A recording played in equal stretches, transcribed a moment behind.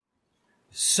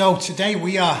So today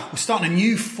we're starting a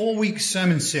new 4-week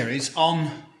sermon series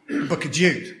on the Book of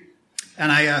Jude.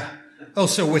 And I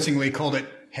also wittingly called it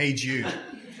Hey Jude.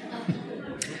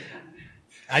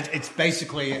 It's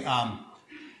basically,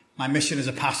 my mission as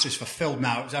a pastor is fulfilled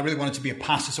now. I really wanted to be a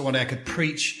pastor so one day I could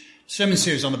preach a sermon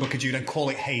series on the Book of Jude and call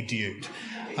it Hey Jude.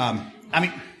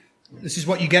 This is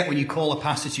what you get when you call a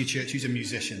pastor to your church who's a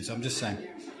musician, so I'm just saying.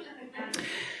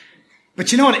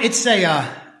 But you know what? It's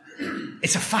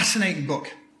a fascinating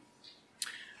book.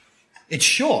 It's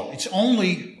short. It's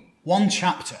only one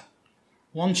chapter.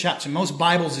 One chapter. Most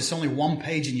Bibles, it's only one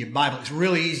page in your Bible. It's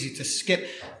really easy to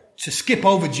skip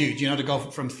over Jude, to go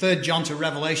from 3rd John to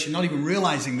Revelation, not even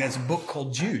realizing there's a book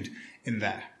called Jude in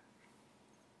there.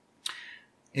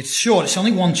 It's short. It's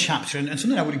only one chapter. And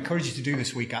something I would encourage you to do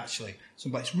this week, actually.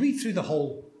 Somebody's read through the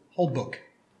whole book.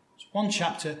 It's one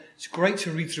chapter. It's great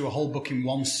to read through a whole book in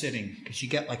one sitting because you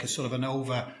get like a sort of an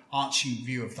overarching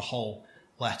view of the whole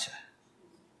letter.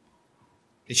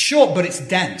 It's short, but it's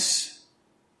dense.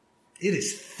 It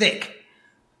is thick.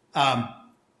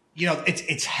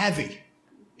 It's heavy.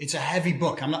 It's a heavy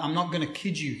book. I'm not going to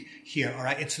kid you here, all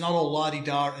right? It's not all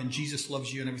la-di-da and Jesus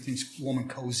loves you and everything's warm and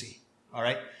cozy, all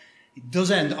right? It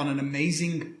does end on an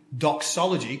amazing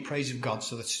doxology, praise of God.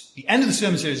 So the end of the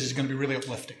sermon series is going to be really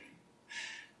uplifting.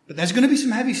 But there's going to be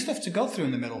some heavy stuff to go through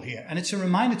in the middle here. And it's a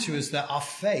reminder to us that our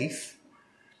faith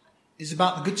is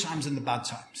about the good times and the bad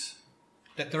times.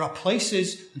 That there are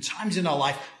places and times in our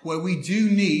life where we do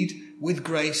need, with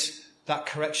grace, that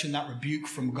correction, that rebuke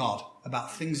from God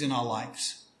about things in our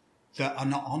lives that are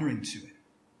not honoring to it.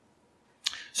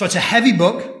 So it's a heavy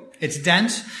book. It's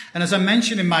dense. And as I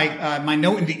mentioned in my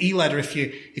note in the e-letter, if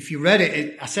you read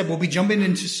it, I said we'll be jumping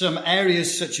into some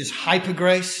areas such as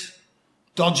hypergrace,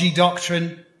 dodgy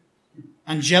doctrine,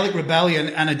 angelic rebellion,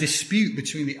 and a dispute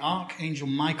between the archangel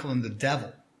Michael and the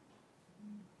devil.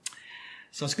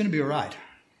 So it's going to be all right.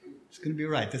 It's going to be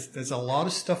all right. There's a lot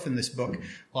of stuff in this book,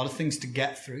 a lot of things to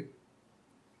get through.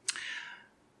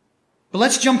 But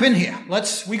let's jump in here.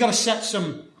 We got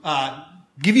to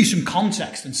give you some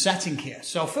context and setting here.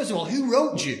 So first of all, who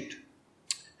wrote Jude?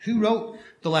 Who wrote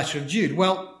the letter of Jude?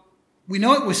 Well, we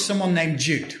know it was someone named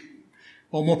Jude,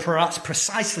 or more perhaps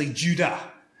precisely Judah.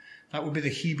 That would be the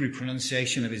Hebrew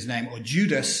pronunciation of his name, or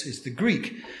Judas is the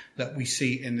Greek that we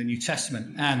see in the New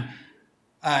Testament. And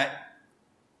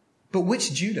but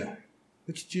which Judah?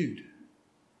 Which Jude?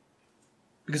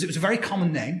 Because it was a very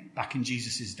common name back in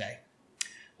Jesus' day.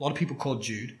 A lot of people called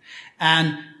Jude.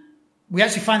 And we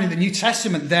actually find in the New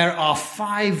Testament there are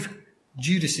 5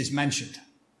 Judases mentioned.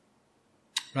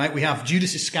 Right? We have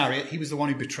Judas Iscariot. He was the one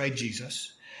who betrayed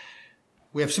Jesus.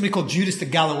 We have somebody called Judas the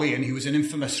Galilean, who was an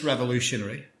infamous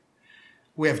revolutionary.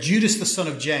 We have Judas the son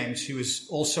of James, who was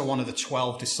also one of the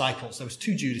 12 disciples. There was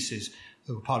 2 Judases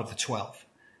who were part of the 12.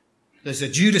 There's a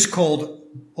Judas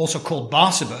also called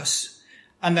Barsabas,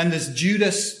 and then there's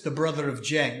Judas, the brother of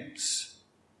James,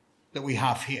 that we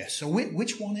have here. So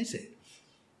which one is it?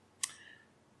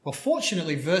 Well,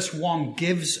 fortunately, verse 1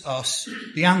 gives us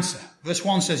the answer. Verse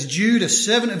 1 says, Jude, a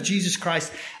servant of Jesus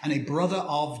Christ and a brother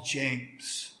of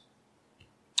James.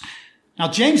 Now,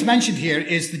 James mentioned here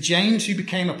is the James who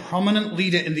became a prominent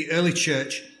leader in the early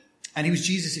church, and he was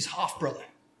Jesus' half-brother.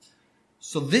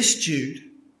 So this Jude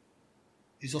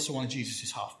is also one of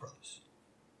Jesus' half-brothers.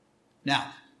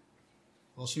 Now,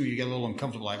 well, some of you get a little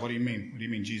uncomfortable, like, what do you mean? What do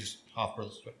you mean Jesus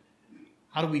half-brothers? But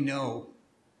how do we know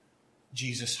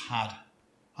Jesus had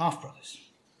half-brothers?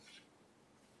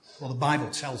 Well, the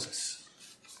Bible tells us.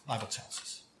 The Bible tells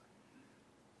us.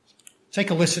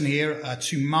 Take a listen here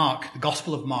to Mark, the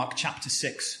Gospel of Mark, chapter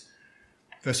 6,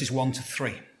 verses 1 to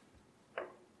 3.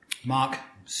 Mark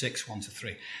 6, 1 to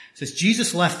 3. It says,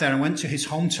 Jesus left there and went to his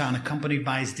hometown accompanied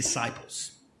by his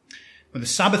disciples. When the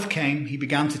Sabbath came, he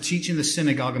began to teach in the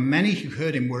synagogue, and many who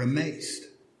heard him were amazed.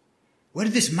 Where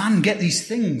did this man get these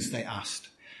things? They asked.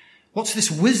 What's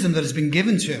this wisdom that has been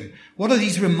given to him? What are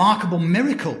these remarkable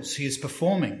miracles he is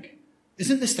performing?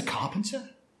 Isn't this the carpenter?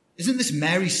 Isn't this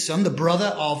Mary's son, the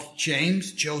brother of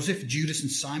James, Joseph, Judas,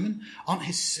 and Simon? Aren't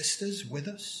his sisters with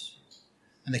us?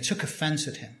 And they took offense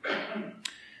at him.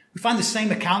 We find the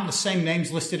same account, the same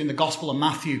names listed in the Gospel of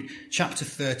Matthew, chapter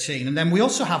 13. And then we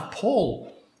also have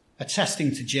Paul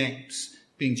attesting to James,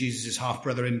 being Jesus'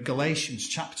 half-brother, in Galatians,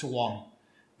 chapter 1,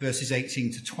 verses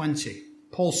 18 to 20.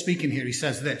 Paul speaking here, he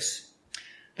says this.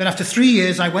 Then after 3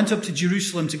 years, I went up to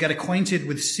Jerusalem to get acquainted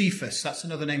with Cephas, that's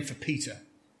another name for Peter,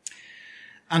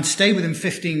 and stay with him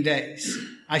 15 days.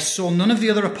 I saw none of the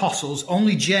other apostles,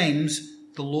 only James,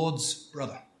 the Lord's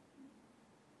brother.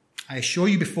 I assure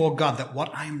you before God that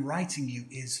what I am writing you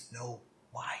is no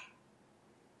lie.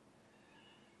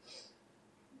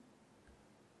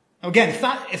 Now again, if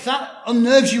that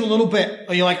unnerves you a little bit,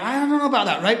 or you're like, I don't know about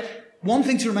that, right? One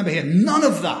thing to remember here, none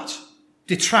of that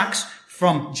detracts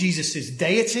from Jesus'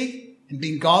 deity in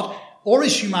being God, or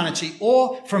his humanity,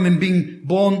 or from him being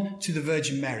born to the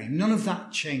Virgin Mary. None of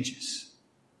that changes.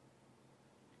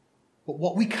 But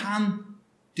what we can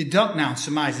deduct now and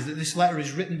surmise is that this letter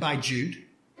is written by Jude,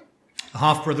 the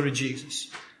half-brother of Jesus.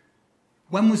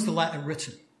 When was the letter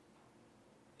written?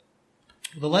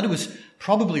 The letter was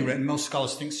probably written, most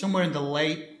scholars think, somewhere in the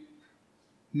late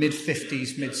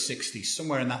mid-50s, mid-60s,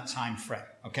 somewhere in that time frame.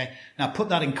 Okay? Now, put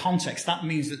that in context. That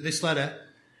means that this letter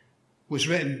was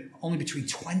written only between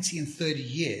 20 and 30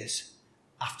 years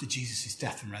after Jesus'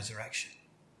 death and resurrection.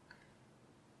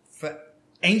 For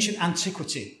ancient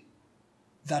antiquity,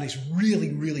 that is really,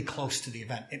 really close to the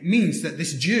event. It means that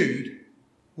this Jude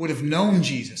would have known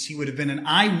Jesus. He would have been an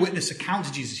eyewitness account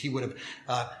to Jesus. He would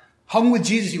have hung with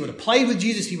Jesus. He would have played with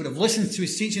Jesus. He would have listened to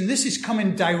his teaching. This is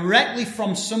coming directly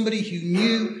from somebody who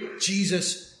knew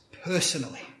Jesus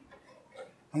personally.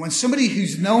 And when somebody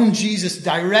who's known Jesus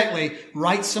directly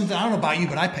writes something, I don't know about you,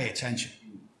 but I pay attention.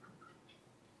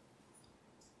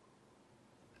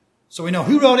 So we know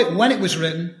who wrote it, when it was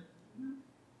written.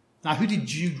 Now, who did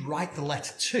Jude write the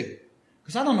letter to?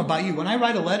 Because I don't know about you. When I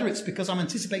write a letter, it's because I'm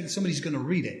anticipating somebody's going to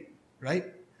read it, right?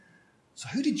 So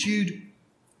who did Jude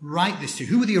write this to?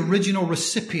 Who were the original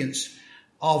recipients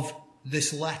of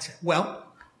this letter? Well,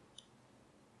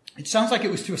 it sounds like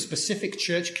it was to a specific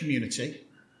church community.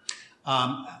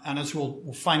 And as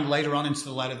we'll find later on into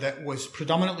the letter, that was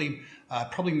predominantly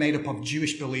probably made up of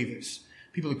Jewish believers,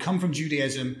 people who come from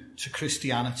Judaism to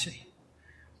Christianity.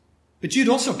 But Jude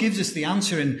also gives us the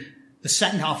answer in the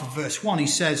second half of verse 1. He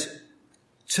says,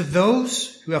 to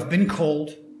those who have been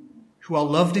called, who are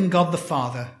loved in God the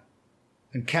Father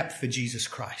and kept for Jesus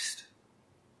Christ.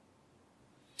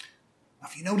 Now,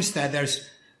 if you notice there's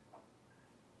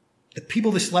the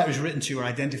people this letter is written to are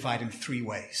identified in three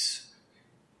ways.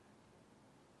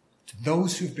 To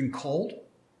those who have been called,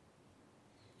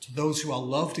 to those who are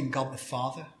loved in God the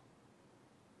Father,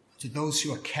 to those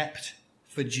who are kept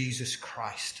for Jesus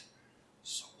Christ.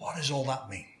 So what does all that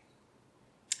mean?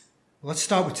 Well, let's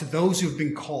start with to those who have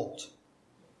been called.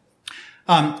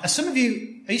 Are some of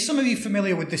you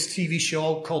familiar with this TV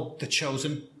show called The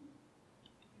Chosen?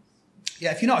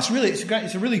 Yeah, if you're not,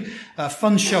 it's a really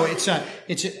fun show. It's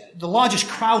the largest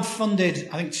crowd-funded,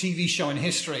 I think, TV show in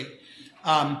history.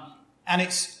 And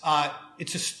it's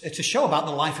a show about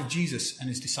the life of Jesus and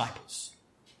his disciples.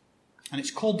 And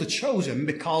it's called The Chosen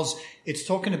because it's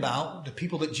talking about the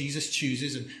people that Jesus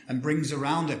chooses and brings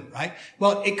around him, right?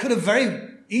 Well, it could have very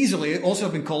easily also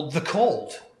been called The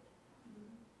Called. It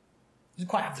doesn't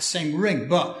quite have the same ring,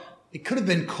 but it could have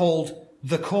been called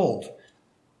The Called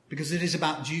because it is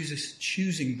about Jesus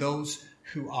choosing those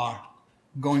who are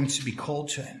going to be called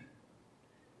to him.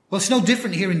 Well, it's no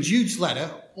different here in Jude's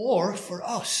letter or for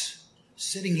us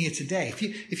sitting here today.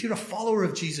 If you're a follower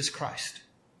of Jesus Christ,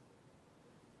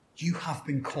 you have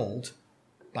been called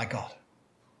by God.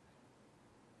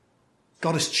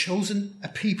 God has chosen a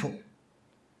people,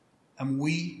 and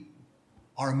we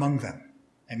are among them.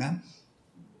 Amen?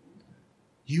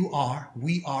 We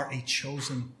are a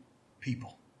chosen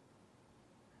people.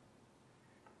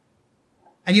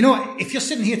 And you know, if you're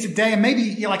sitting here today and maybe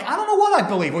you're like, I don't know what I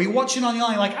believe, or you're watching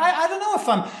online, like, I don't know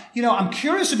if I'm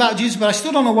curious about Jesus, but I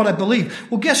still don't know what I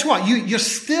believe. Well, guess what? You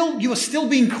are still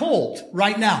being called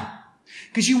right now.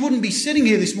 Because you wouldn't be sitting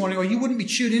here this morning, or you wouldn't be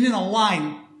tuning in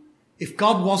online if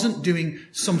God wasn't doing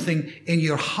something in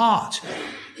your heart.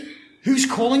 Who's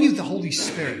calling you? The Holy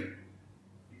Spirit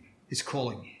is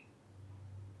calling you.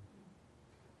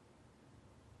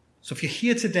 So if you're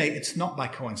here today, it's not by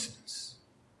coincidence.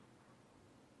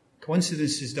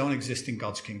 Coincidences don't exist in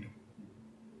God's kingdom.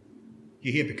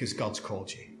 You're here because God's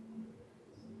called you.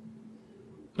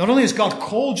 Not only has God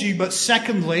called you, but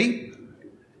secondly,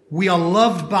 we are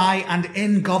loved by and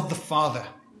in God the Father.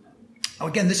 Now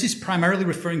again, this is primarily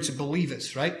referring to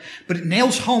believers, right? But it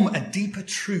nails home a deeper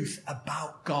truth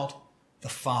about God the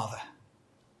Father.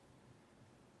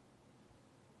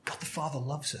 God the Father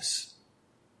loves us.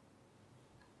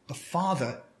 The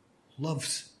Father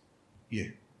loves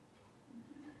you.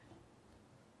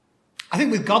 I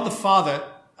think with God the Father,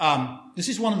 this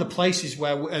is one of the places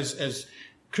where as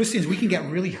Christians we can get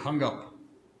really hung up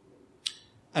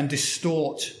and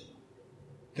distort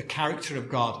the character of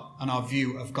God and our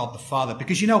view of God the Father.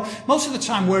 Because, you know, most of the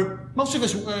time we're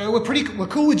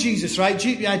cool with Jesus, right?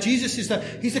 Jesus is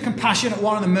he's the compassionate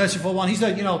one and the merciful one. He's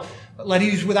the, let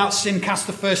who's without sin cast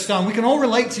the first stone. We can all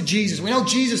relate to Jesus. We know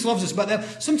Jesus loves us,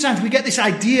 but sometimes we get this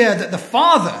idea that the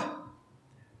Father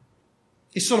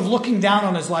is sort of looking down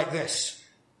on us like this.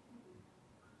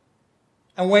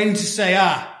 and waiting to say,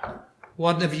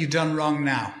 what have you done wrong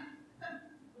now?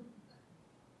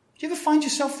 Do you ever find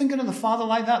yourself thinking of the Father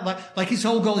like that? Like his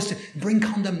whole goal is to bring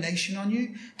condemnation on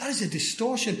you? That is a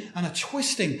distortion and a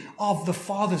twisting of the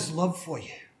Father's love for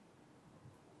you.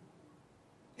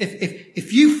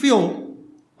 If you feel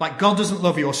like God doesn't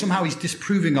love you or somehow he's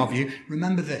disapproving of you,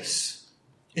 remember this.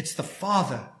 It's the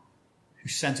Father who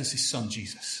sent us his Son,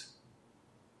 Jesus.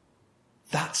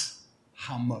 That's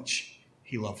how much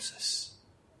he loves us.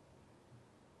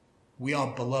 We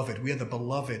are beloved. We are the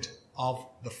beloved of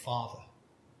the Father.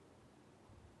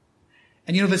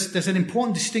 And you know, there's an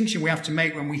important distinction we have to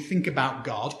make when we think about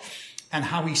God and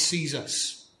how he sees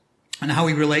us and how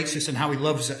he relates to us and how he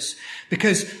loves us.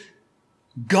 Because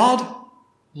God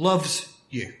loves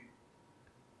you.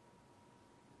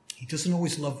 He doesn't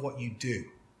always love what you do.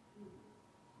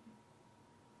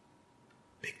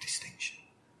 Big distinction.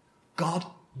 God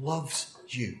loves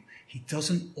you. He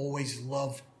doesn't always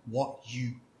love what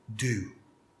you do.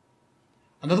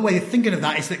 Another way of thinking of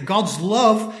that is that God's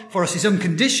love for us is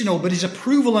unconditional, but his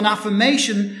approval and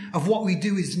affirmation of what we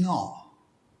do is not.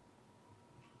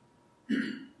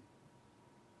 You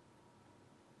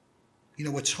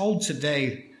know, we're told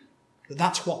today that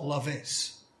that's what love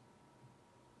is.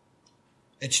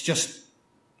 It's just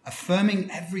affirming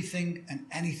everything and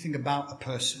anything about a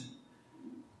person.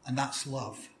 And that's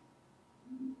love.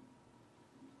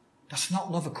 That's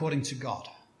not love according to God.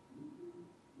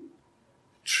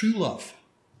 True love,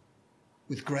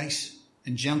 with grace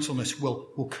and gentleness,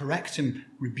 will correct and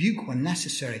rebuke when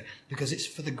necessary, because it's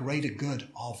for the greater good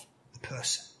of the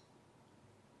person.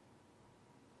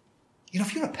 You know,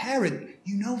 if you're a parent,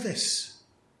 you know this.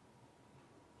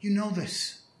 You know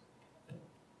this.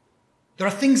 There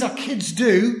are things our kids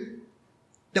do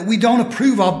that we don't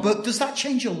approve of, but does that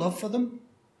change your love for them?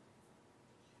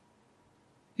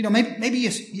 You know, maybe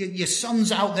your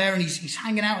son's out there and he's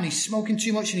hanging out and he's smoking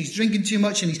too much and he's drinking too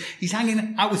much and he's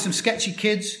hanging out with some sketchy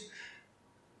kids.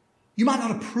 You might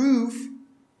not approve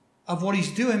of what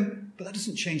he's doing, but that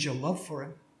doesn't change your love for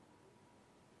him.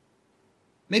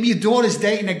 Maybe your daughter's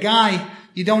dating a guy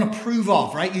you don't approve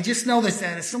of, right? You just know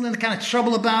there's something kind of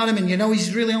trouble about him and you know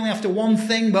he's really only after one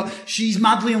thing, but she's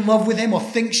madly in love with him or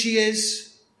thinks she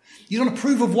is. You don't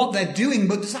approve of what they're doing,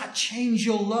 but does that change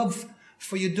your love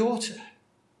for your daughter?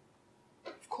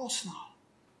 Of course not.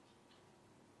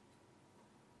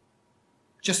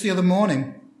 Just the other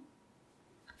morning,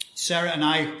 Sarah and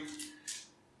I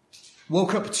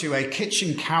woke up to a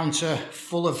kitchen counter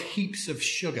full of heaps of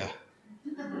sugar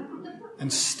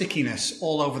and stickiness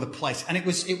all over the place. And it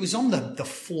was on the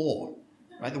floor,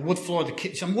 right? The wood floor of the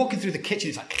kitchen. I'm walking through the kitchen.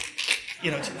 It's like,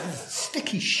 you know, it's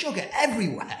sticky sugar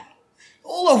everywhere,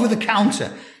 all over the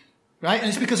counter, right? And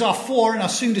it's because our 4 and our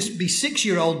soon-to-be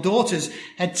 6-year-old daughters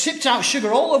had tipped out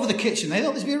sugar all over the kitchen. They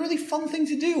thought this would be a really fun thing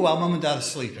to do while mum and dad are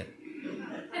sleeping.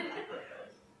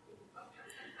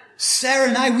 Sarah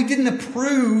and I, we didn't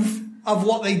approve of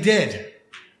what they did.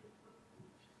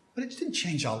 But it didn't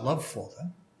change our love for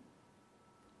them.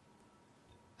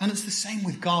 And it's the same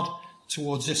with God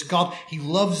towards us. God, he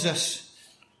loves us,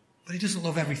 but he doesn't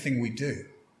love everything we do.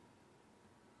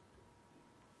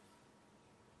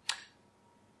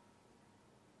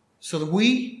 So that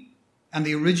we and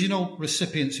the original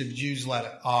recipients of Jude's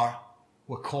letter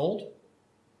we're called,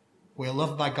 we are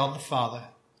loved by God the Father,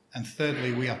 and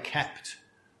thirdly, we are kept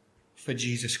for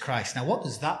Jesus Christ. Now, what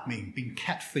does that mean, being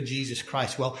kept for Jesus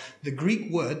Christ? Well, the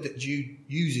Greek word that Jude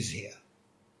uses here,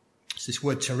 it's this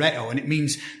word tereto, and it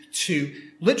means to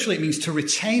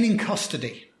retain in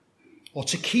custody, or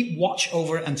to keep watch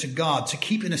over and to guard, to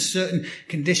keep in a certain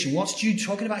condition. What's Jude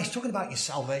talking about? He's talking about your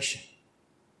salvation.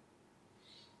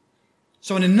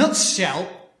 So in a nutshell,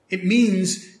 it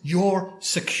means you're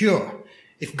secure.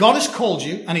 If God has called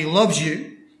you and he loves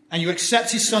you and you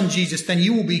accept his son Jesus, then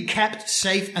you will be kept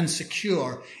safe and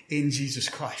secure in Jesus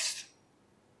Christ.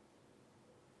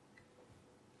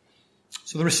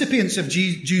 So the recipients of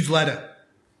Jude's letter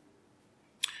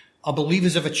are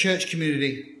believers of a church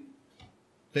community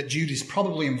that Jude is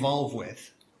probably involved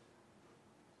with.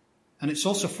 And it's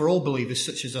also for all believers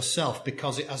such as ourselves,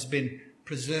 because it has been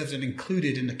preserved and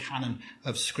included in the canon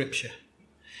of Scripture.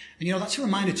 And you know, that's a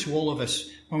reminder to all of us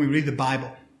when we read the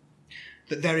Bible,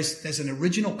 that there's an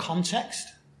original context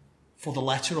for the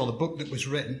letter or the book that was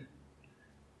written,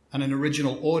 and an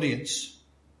original audience,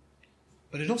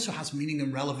 but it also has meaning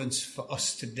and relevance for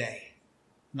us today.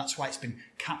 And that's why it's been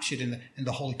captured in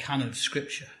the holy canon of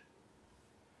Scripture.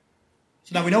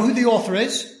 So now we know who the author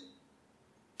is.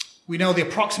 We know the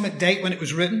approximate date when it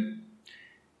was written.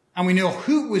 And we know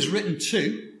who it was written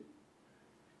to.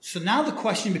 So now the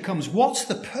question becomes, what's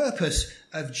the purpose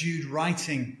of Jude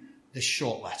writing this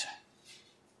short letter?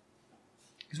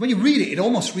 Because when you read it, it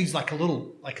almost reads like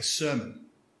a sermon.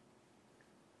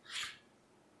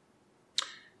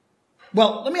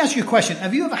 Well, let me ask you a question.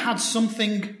 Have you ever had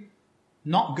something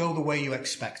not go the way you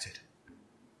expected?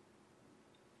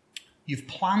 You've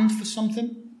planned for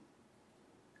something,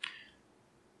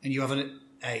 and you have an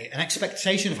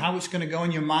expectation of how it's going to go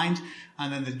in your mind,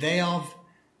 and then the day of,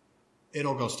 it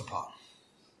all goes to pot.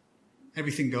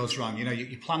 Everything goes wrong.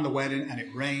 You plan the wedding, and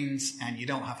it rains, and you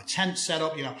don't have a tent set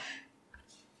up.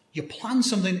 You plan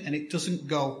something, and it doesn't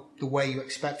go the way you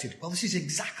expected. Well, this is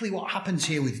exactly what happens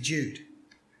here with Jude.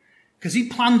 Because he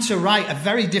planned to write a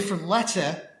very different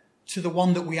letter to the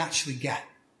one that we actually get.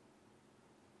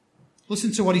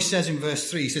 Listen to what he says in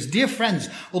verse 3. He says, "Dear friends,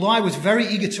 although I was very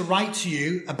eager to write to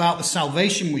you about the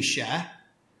salvation we share,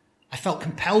 I felt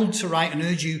compelled to write and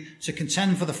urge you to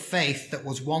contend for the faith that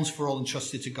was once for all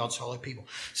entrusted to God's holy people."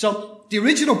 So the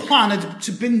original plan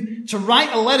had been to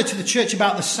write a letter to the church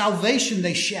about the salvation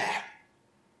they share.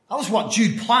 That was what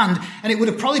Jude planned, and it would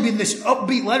have probably been this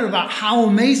upbeat letter about how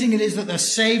amazing it is that they're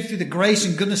saved through the grace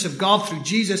and goodness of God through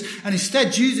Jesus. And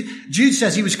instead, Jude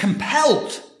says he was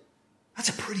compelled. That's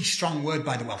a pretty strong word,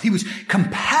 by the way. He was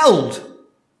compelled,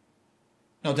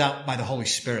 no doubt by the Holy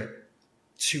Spirit,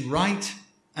 to write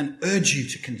and urge you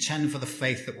to contend for the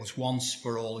faith that was once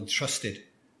for all entrusted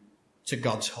to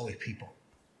God's holy people.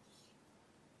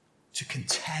 To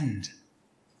contend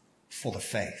for the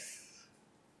faith.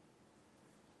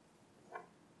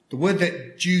 The word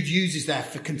that Jude uses there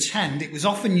for contend, it was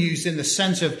often used in the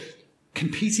sense of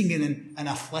competing in an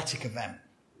athletic event.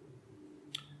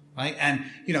 Right? And,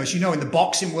 as you know, in the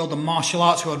boxing world, the martial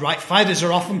arts world, right, fighters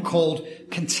are often called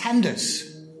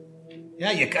contenders.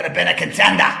 Yeah, you could have been a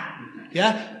contender.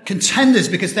 Yeah, contenders,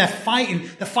 because they're fighting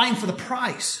for the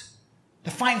prize.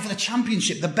 They're fighting for the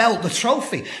championship, the belt, the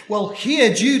trophy. Well,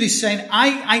 here Jude is saying,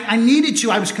 I needed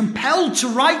to, I was compelled to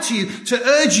write to you, to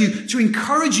urge you, to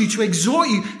encourage you, to exhort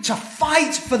you, to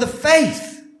fight for the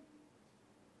faith.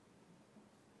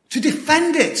 To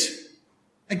defend it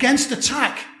against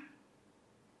attack.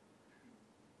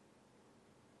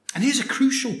 And here's a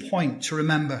crucial point to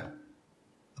remember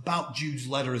about Jude's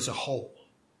letter as a whole.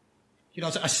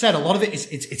 As I said, a lot of it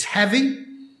it's heavy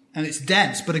and it's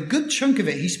dense, but a good chunk of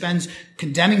it he spends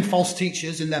condemning false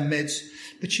teachers in their midst.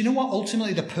 But you know what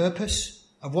ultimately the purpose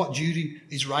of what Jude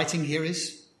is writing here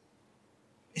is?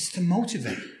 It's to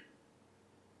motivate.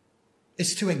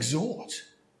 It's to exhort.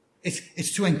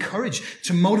 It's to encourage,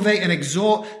 to motivate and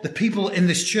exhort the people in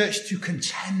this church to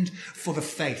contend for the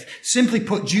faith. Simply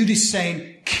put, Jude is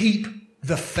saying, keep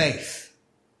the faith.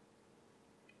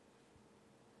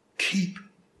 Keep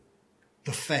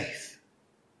the faith.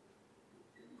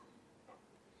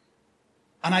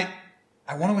 And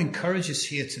I want to encourage us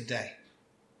here today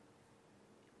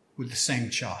with the same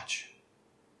charge.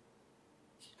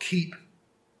 Keep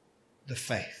the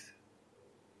faith.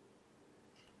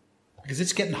 Because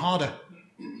it's getting harder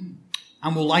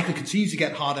and will likely continue to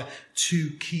get harder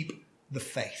to keep the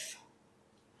faith.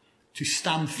 To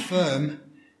stand firm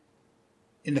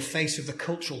in the face of the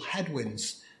cultural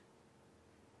headwinds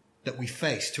that we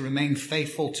face. To remain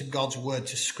faithful to God's word,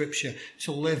 to Scripture.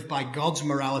 To live by God's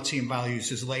morality and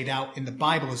values as laid out in the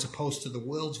Bible as opposed to the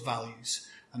world's values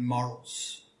and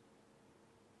morals.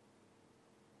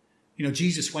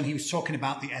 Jesus, when he was talking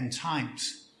about the end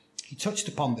times, he touched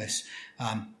upon this.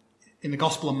 In the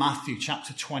Gospel of Matthew,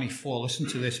 chapter 24, listen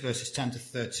to this, verses 10 to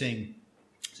 13.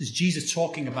 This is Jesus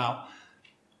talking about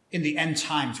in the end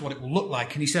times what it will look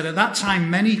like. And he said, at that time,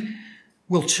 many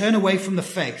will turn away from the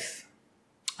faith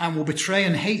and will betray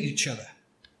and hate each other.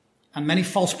 And many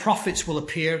false prophets will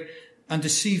appear and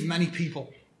deceive many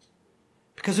people.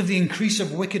 Because of the increase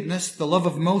of wickedness, the love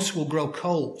of most will grow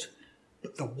cold.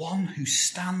 But the one who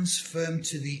stands firm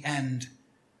to the end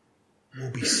will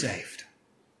be saved.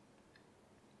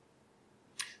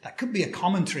 That could be a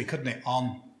commentary, couldn't it,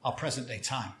 on our present day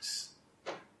times.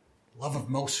 Love of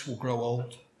most will grow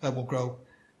old, will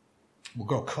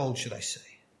grow cold, should I say.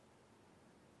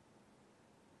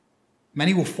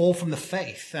 Many will fall from the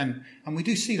faith, and we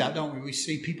do see that, don't we? We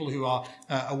see people who are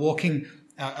walking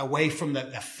away from their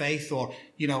faith, or,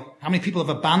 how many people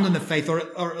have abandoned the faith,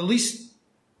 or at least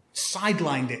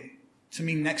sidelined it to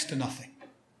mean next to nothing.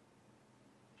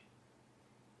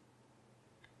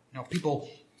 People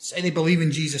say they believe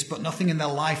in Jesus, but nothing in their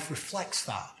life reflects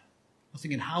that.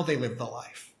 Nothing in how they live their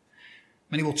life.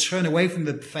 Many will turn away from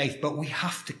the faith, but we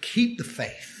have to keep the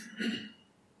faith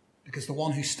because the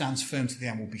one who stands firm to the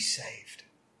end will be saved.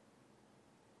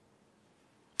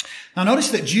 Now notice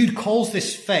that Jude calls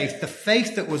this faith the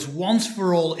faith that was once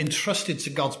for all entrusted to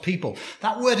God's people.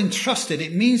 That word entrusted,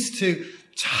 it means to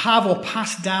have or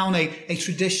pass down a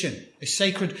tradition, a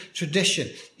sacred tradition.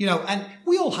 And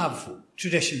we all have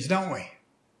traditions, don't we?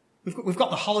 We've got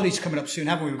the holidays coming up soon,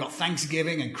 haven't we? We've got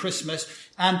Thanksgiving and Christmas.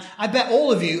 And I bet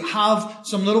all of you have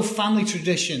some little family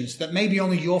traditions that maybe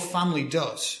only your family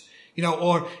does.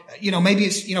 Maybe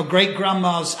it's, great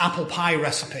grandma's apple pie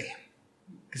recipe.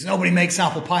 Because nobody makes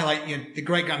apple pie like the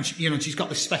great grandma, she's got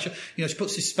this special, she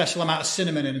puts this special amount of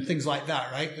cinnamon in and things like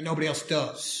that, right? That nobody else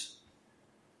does.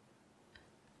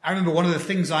 I remember one of the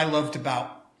things I loved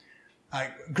about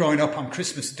growing up on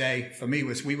Christmas Day for me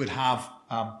was we'd have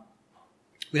our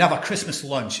Christmas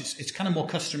lunch. It's kind of more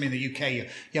customary in the UK. You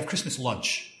have Christmas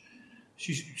lunch.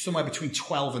 It's somewhere between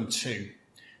 12 and 2.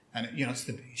 And,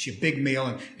 it's your big meal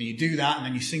and you do that and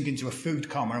then you sink into a food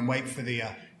coma and wait for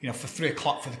for 3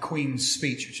 o'clock for the Queen's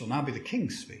speech, which will now be the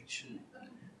King's speech.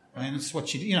 Right? And that's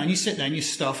what and you sit there and you're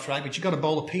stuffed, right? But you've got a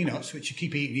bowl of peanuts, which you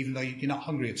keep eating even though you're not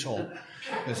hungry at all.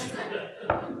 It's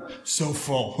so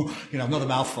full, not a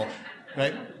mouthful,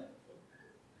 right?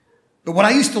 But what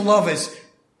I used to love is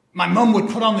my mum would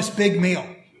put on this big meal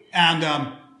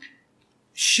and,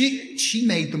 she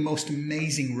made the most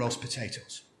amazing roast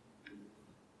potatoes.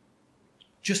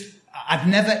 I've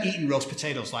never eaten roast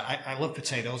potatoes. I love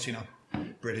potatoes,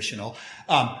 British and all.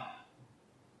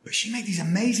 But she made these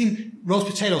amazing roast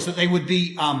potatoes that they would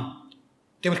be kind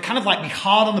of be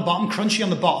hard on the bottom, crunchy on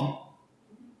the bottom,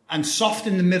 and soft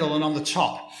in the middle and on the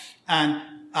top. And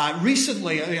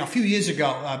recently, a few years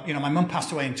ago, my mum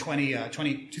passed away in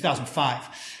 2005.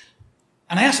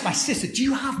 And I asked my sister, do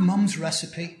you have mum's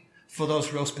recipe for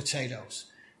those roast potatoes?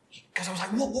 Because I was like,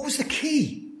 what was the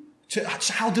key to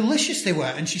how delicious they were?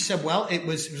 And she said, well, it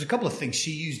was a couple of things.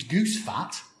 She used goose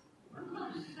fat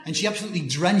and she absolutely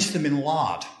drenched them in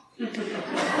lard.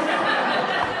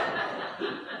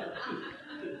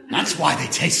 That's why they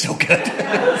taste so good.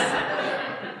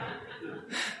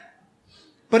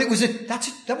 But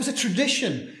that was a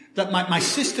tradition that my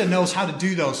sister knows how to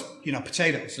do those,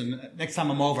 potatoes. And next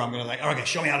time I'm over, I'm going to okay,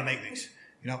 show me how to make these.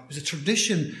 It was a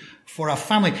tradition for our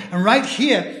family. And right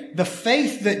here, the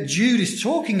faith that Jude is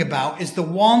talking about is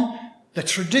the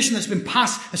tradition that's been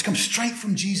passed, has come straight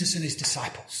from Jesus and his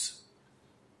disciples.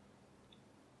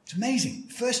 It's amazing.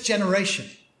 First generation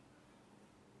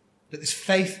that this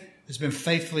faith has been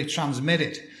faithfully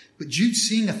transmitted. But Jude's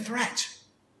seeing a threat.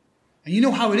 And you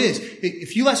know how it is.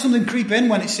 If you let something creep in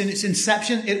when it's in its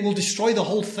inception, it will destroy the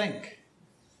whole thing.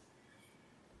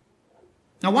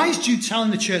 Now, why is Jude telling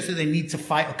the church that they need to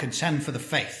fight or contend for the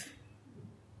faith?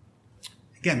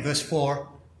 Again, verse 4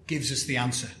 gives us the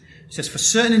answer. It says, for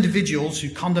certain individuals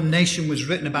whose condemnation was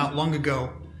written about long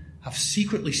ago have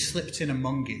secretly slipped in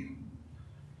among you.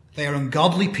 They are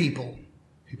ungodly people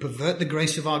who pervert the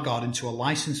grace of our God into a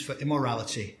license for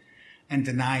immorality and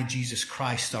deny Jesus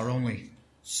Christ, our only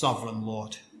sovereign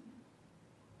Lord.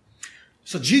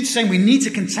 So Jude's saying we need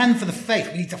to contend for the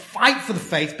faith. We need to fight for the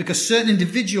faith because certain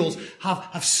individuals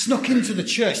have snuck into the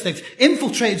church. They've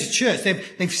infiltrated the church.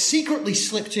 They've secretly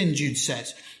slipped in, Jude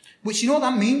says. Which, you know what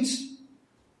that means?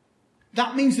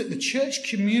 That means that the church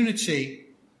community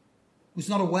was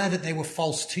not aware that they were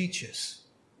false teachers.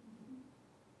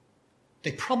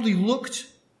 They probably looked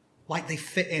like they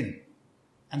fit in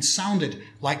and sounded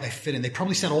like they fit in. They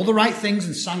probably said all the right things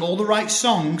and sang all the right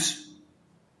songs.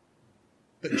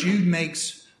 But Jude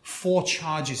makes 4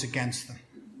 charges against them.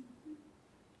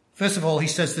 First of all, he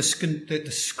says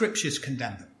the scriptures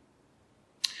condemn them.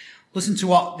 Listen to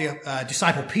what the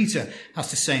disciple Peter has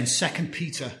to say in 2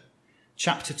 Peter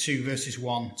chapter 2, verses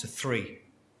 1 to 3.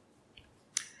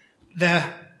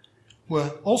 There were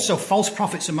also false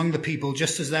prophets among the people,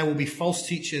 just as there will be false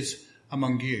teachers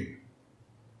among you.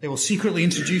 They will secretly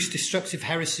introduce destructive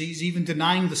heresies, even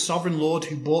denying the sovereign Lord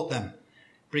who bought them,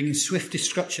 bringing swift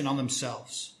destruction on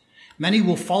themselves. Many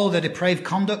will follow their depraved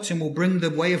conduct and will bring the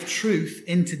way of truth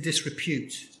into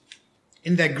disrepute.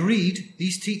 In their greed,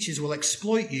 these teachers will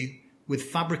exploit you with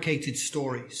fabricated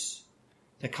stories.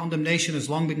 Their condemnation has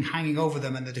long been hanging over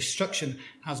them, and their destruction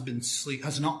has not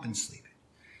been sleeping.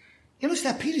 You notice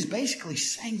that Peter's basically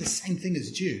saying the same thing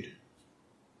as Jude.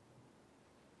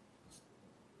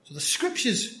 So the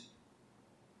scriptures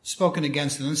spoken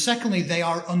against them, and secondly, they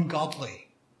are ungodly,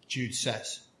 Jude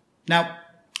says. Now,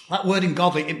 that word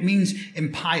ungodly, it means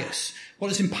impious. What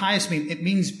does impious mean? It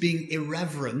means being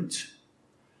irreverent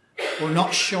or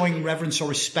not showing reverence or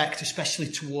respect, especially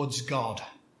towards God.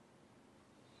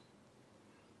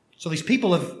 So these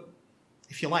people have,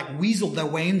 if you like, weaseled their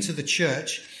way into the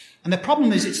church. And the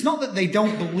problem is, it's not that they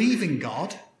don't believe in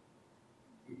God,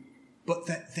 but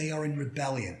that they are in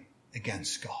rebellion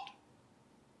against God.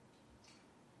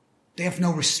 They have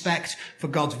no respect for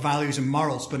God's values and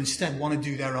morals, but instead want to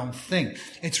do their own thing.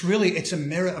 It's a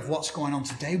mirror of what's going on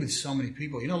today with so many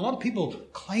people. You know, a lot of people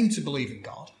claim to believe in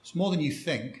God. It's more than you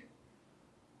think.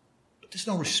 But there's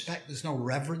no respect, there's no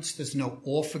reverence, there's no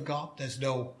awe for God, there's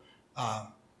no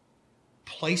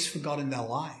place for God in their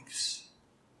lives.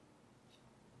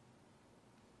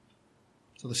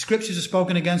 So the scriptures are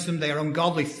spoken against them. They are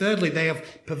ungodly. Thirdly, they have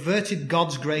perverted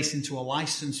God's grace into a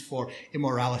license for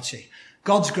immorality.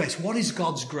 God's grace. What is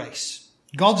God's grace?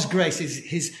 God's grace is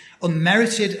his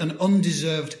unmerited and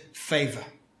undeserved favor.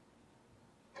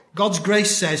 God's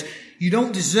grace says, you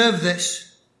don't deserve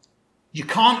this. You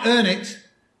can't earn it,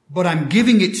 but I'm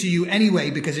giving it to you anyway,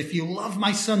 because if you love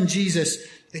my son Jesus,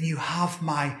 then you have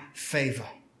my favor.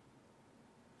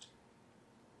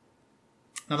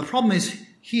 Now the problem is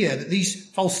here that these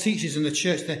false teachers in the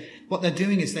church, what they're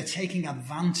doing is they're taking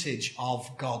advantage of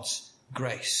God's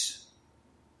grace.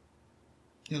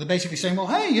 You know, they're basically saying, well,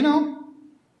 hey, you know,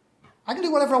 I can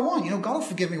do whatever I want. You know, God will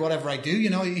forgive me whatever I do. You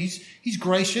know, he's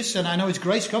gracious, and I know his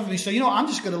grace covers me. So, you know, I'm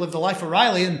just going to live the life of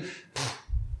Riley, and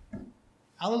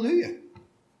hallelujah.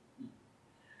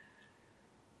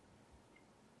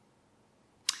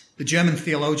 The German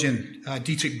theologian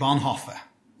Dietrich Bonhoeffer,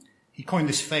 he coined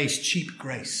this phrase, cheap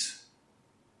grace.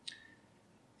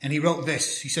 And he wrote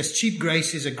this. He says, cheap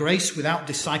grace is a grace without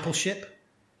discipleship,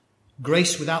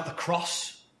 grace without the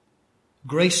cross,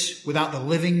 grace without the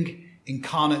living,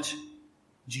 incarnate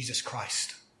Jesus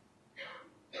Christ.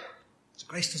 So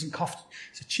grace doesn't cost.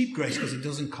 It's a cheap grace because it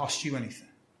doesn't cost you anything.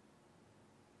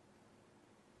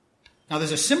 Now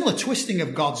there's a similar twisting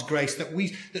of God's grace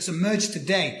that's emerged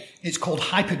today. It's called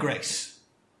hyper grace.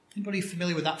 Anybody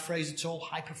familiar with that phrase at all?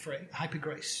 Hyper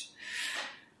grace.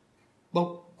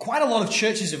 Well, quite a lot of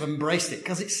churches have embraced it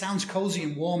because it sounds cozy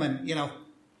and warm and, you know,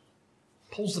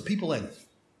 pulls the people in.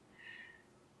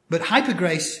 But hyper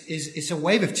grace is a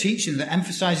way of teaching that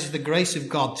emphasizes the grace of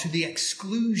God to the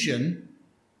exclusion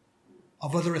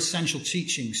of other essential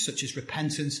teachings such as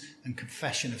repentance and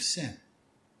confession of sin.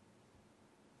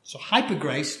 So hyper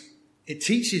grace, it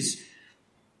teaches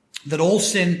that all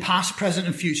sin, past, present,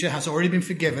 and future, has already been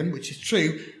forgiven, which is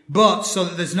true, but so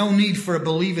that there's no need for a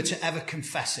believer to ever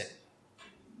confess it.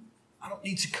 I don't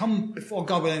need to come before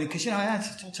God with anything because, you know,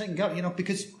 it's all taken care of, you know,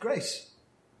 because grace.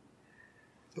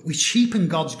 But we cheapen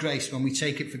God's grace when we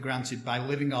take it for granted by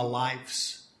living our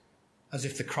lives as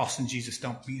if the cross and Jesus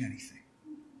don't mean anything.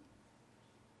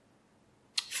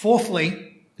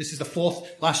 Fourthly, this is the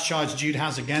fourth last charge Jude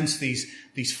has against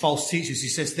these false teachers. He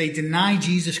says they deny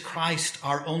Jesus Christ,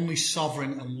 our only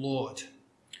sovereign and Lord.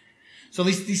 So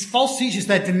these false teachers,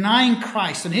 they're denying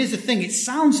Christ. And here's the thing, it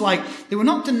sounds like they were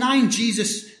not denying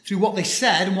Jesus through what they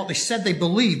said and what they said they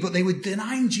believed, but they were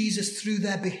denying Jesus through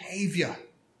their behavior.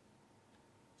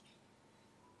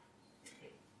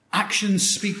 Actions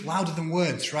speak louder than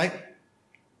words, right?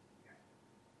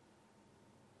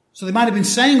 So they might have been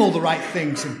saying all the right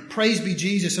things and praise be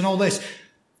Jesus and all this.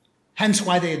 Hence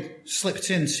why they had slipped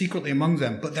in secretly among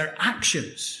them. But their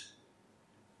actions,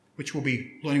 which we'll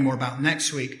be learning more about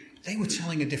next week, they were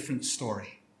telling a different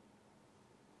story.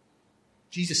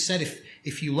 Jesus said,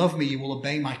 if you love me, you will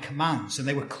obey my commands. And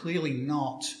they were clearly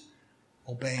not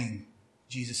obeying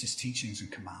Jesus' teachings and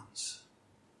commands.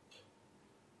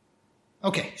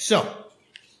 Okay, so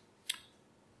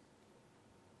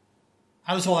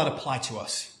how does all that apply to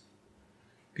us?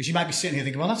 Because you might be sitting here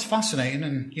thinking, well, that's fascinating,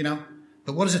 and, you know,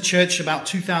 but what is a church about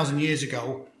 2,000 years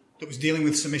ago that was dealing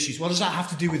with some issues? What does that have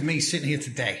to do with me sitting here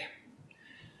today?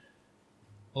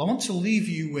 Well, I want to leave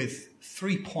you with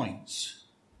 3 points,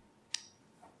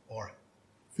 or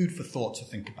food for thought to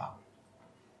think about.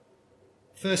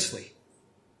 Firstly,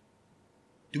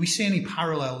 do we see any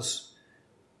parallels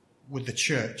with the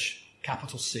church,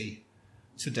 capital C,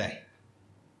 today?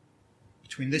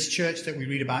 Between this church that we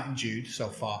read about in Jude so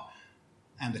far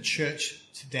and the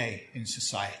church today in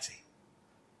society?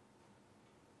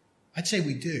 I'd say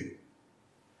we do.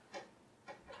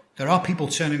 There are people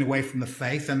turning away from the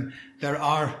faith, and there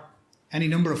are any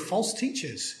number of false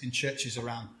teachers in churches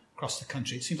around across the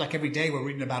country. It seems like every day we're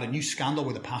reading about a new scandal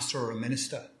with a pastor or a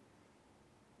minister.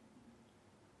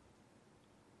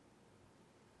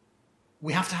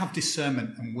 We have to have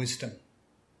discernment and wisdom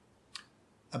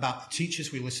about the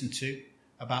teachers we listen to,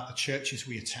 about the churches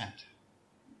we attend.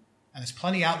 And there's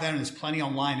plenty out there, and there's plenty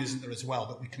online, isn't there, as well,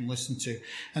 that we can listen to.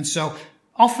 And so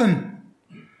often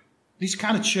these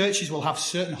kind of churches will have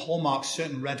certain hallmarks,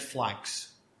 certain red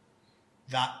flags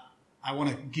that I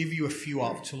want to give you a few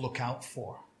of to look out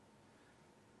for.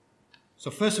 So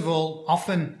first of all,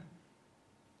 often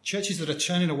churches that are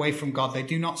turning away from God, they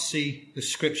do not see the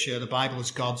Scripture, the Bible,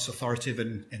 as God's authoritative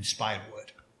and inspired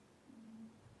word.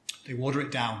 They water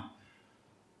it down.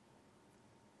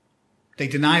 They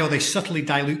deny or they subtly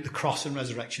dilute the cross and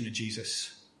resurrection of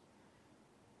Jesus.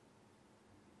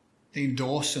 They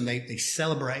endorse and they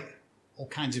celebrate all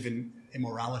kinds of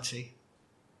immorality.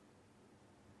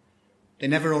 They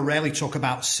never or rarely talk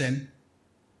about sin.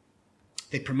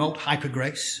 They promote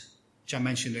hypergrace, which I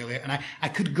mentioned earlier, and I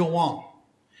could go on.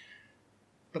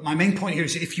 But my main point here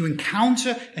is that if you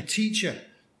encounter a teacher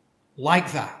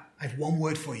like that, I have one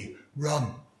word for you: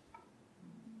 run.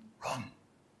 Run.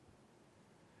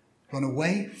 Run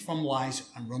away from lies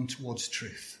and run towards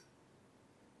truth.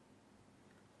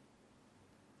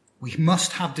 We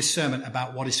must have discernment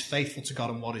about what is faithful to God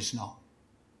and what is not.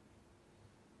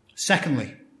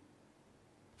 Secondly,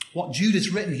 what Jude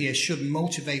has written here should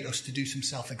motivate us to do some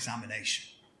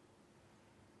self-examination.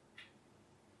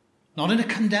 Not in a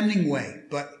condemning way,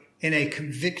 but in a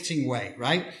convicting way,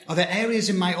 right? Are there areas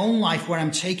in my own life where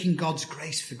I'm taking God's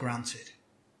grace for granted?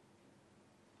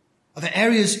 Are there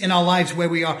areas in our lives where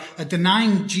we are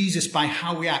denying Jesus by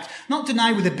how we act? Not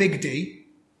deny with a big D,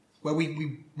 where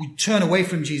we turn away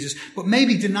from Jesus, but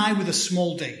maybe deny with a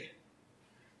small d.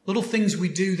 Little things we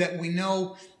do that we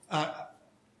know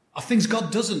are things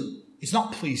God is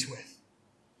not pleased with.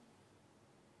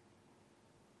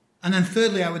 And then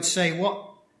thirdly, I would say what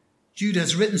Jude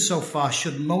has written so far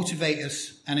should motivate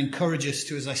us and encourage us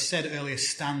to, as I said earlier,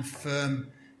 stand firm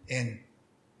in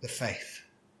the faith.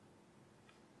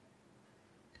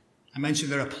 I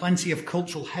mentioned there are plenty of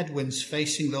cultural headwinds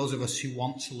facing those of us who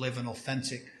want to live an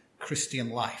authentic Christian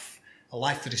life, a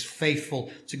life that is faithful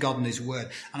to God and His Word.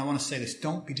 And I want to say this: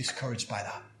 don't be discouraged by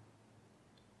that.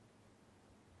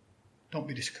 Don't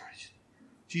be discouraged.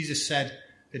 Jesus said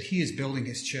that He is building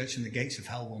His church and the gates of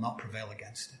hell will not prevail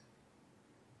against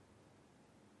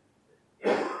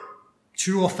it.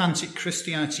 True authentic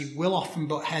Christianity will often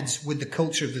butt heads with the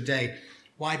culture of the day.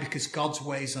 Why? Because God's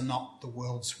ways are not the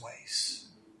world's ways.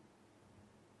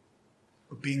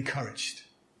 But be encouraged.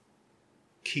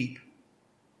 Keep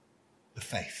the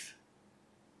faith.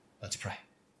 Let's pray.